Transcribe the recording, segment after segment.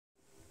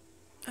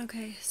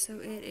Okay, so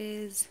it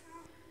is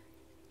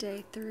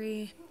day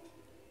 3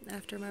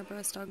 after my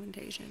breast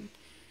augmentation,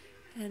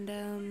 and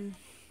I'm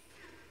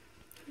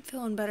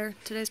feeling better.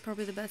 Today's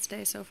probably the best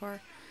day so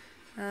far.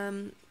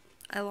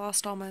 I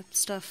lost all my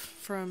stuff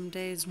from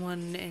days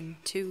 1 and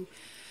 2,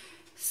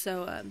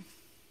 so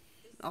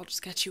I'll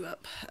just catch you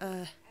up.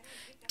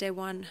 Day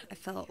 1, I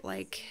felt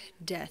like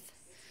death.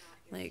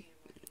 Like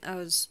I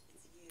was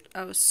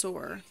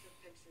sore,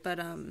 but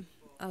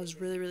I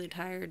was really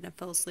tired, and I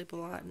fell asleep a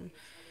lot, and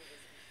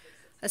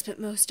I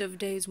spent most of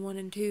days 1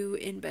 and 2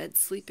 in bed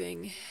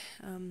sleeping.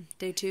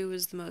 Day 2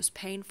 was the most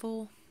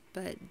painful,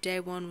 but day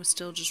 1 was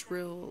still just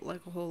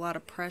like a whole lot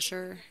of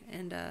pressure,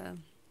 and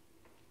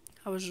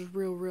I was just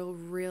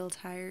real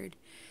tired,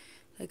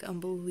 like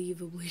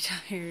unbelievably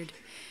tired,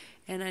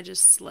 and I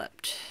just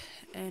slept,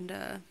 and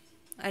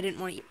I didn't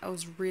want to eat. I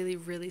was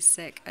really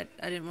sick. I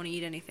didn't want to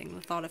eat anything.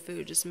 The thought of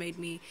food just made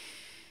me,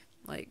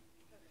 like,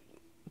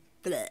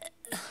 bleh.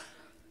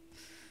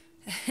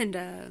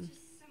 And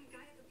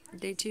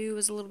day 2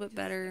 was a little bit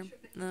better.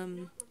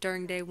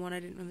 During day 1,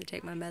 I didn't really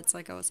take my meds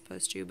like I was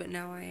supposed to, but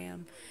now I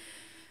am.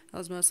 That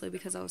was mostly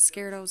because I was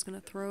scared I was going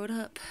to throw it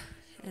up.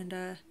 And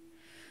I'm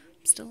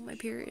still in my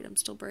period. I'm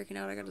still breaking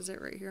out. I got a zit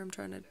right here. I'm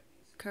trying to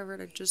cover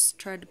it. I just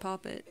tried to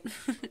pop it.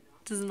 It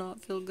does not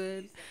feel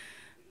good.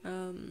 I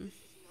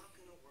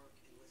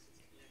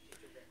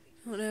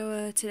don't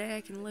know, today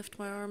I can lift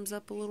my arms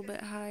up a little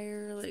bit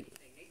higher, like,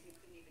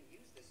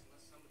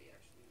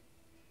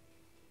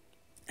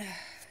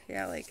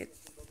 yeah, like,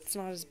 it's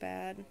not as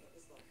bad,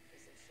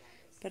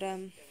 but,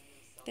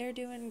 they're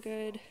doing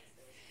good.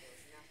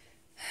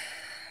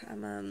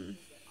 I'm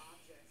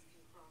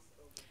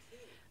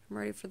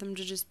ready for them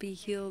to just be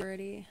healed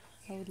already.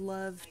 I would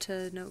love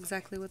to know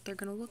exactly what they're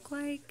gonna look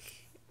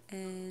like,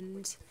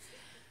 and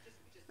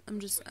I'm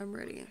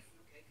ready.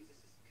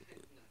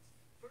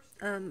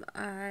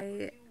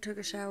 I took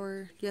a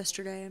shower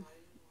yesterday,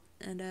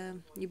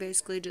 and you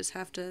basically just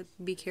have to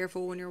be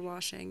careful when you're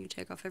washing. You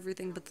take off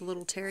everything but the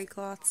little terry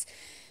cloths,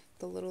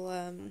 the little,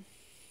 I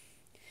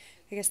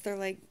guess they're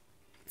like,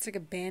 it's like a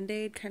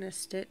Band-Aid kind of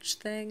stitch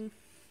thing.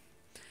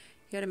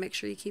 You gotta make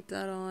sure you keep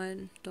that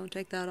on. Don't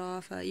take that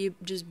off. You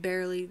just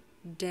barely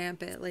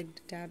dab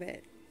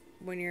it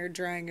when you're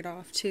drying it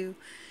off too.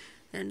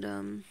 And,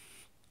 I mean,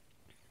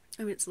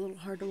 it's a little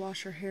hard to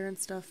wash your hair and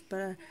stuff,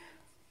 but,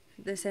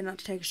 they say not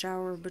to take a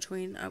shower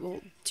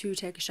to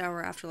take a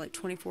shower after like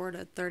 24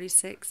 to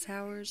 36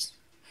 hours.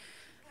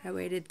 I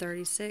waited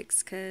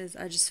 36 because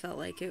I just felt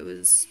like it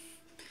was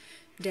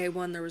day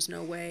 1, there was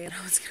no way and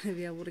I was going to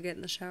be able to get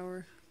in the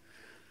shower.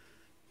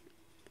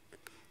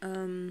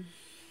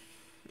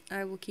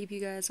 I will keep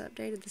you guys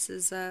updated. This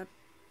is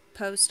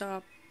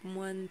post-op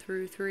 1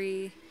 through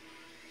 3,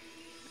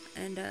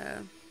 and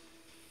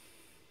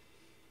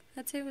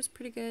I'd say it was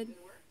pretty good.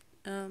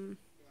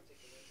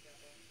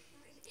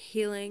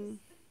 Healing.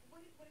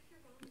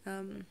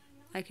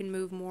 I can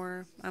move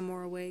more. I'm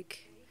more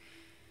awake.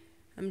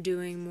 I'm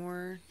doing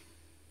more.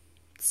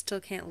 Still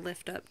can't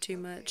lift up too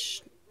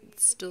much.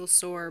 It's still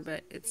sore,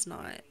 but it's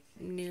not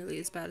nearly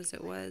as bad as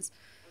it was.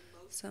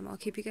 So I'll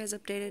keep you guys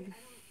updated.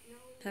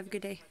 Have a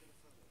good day.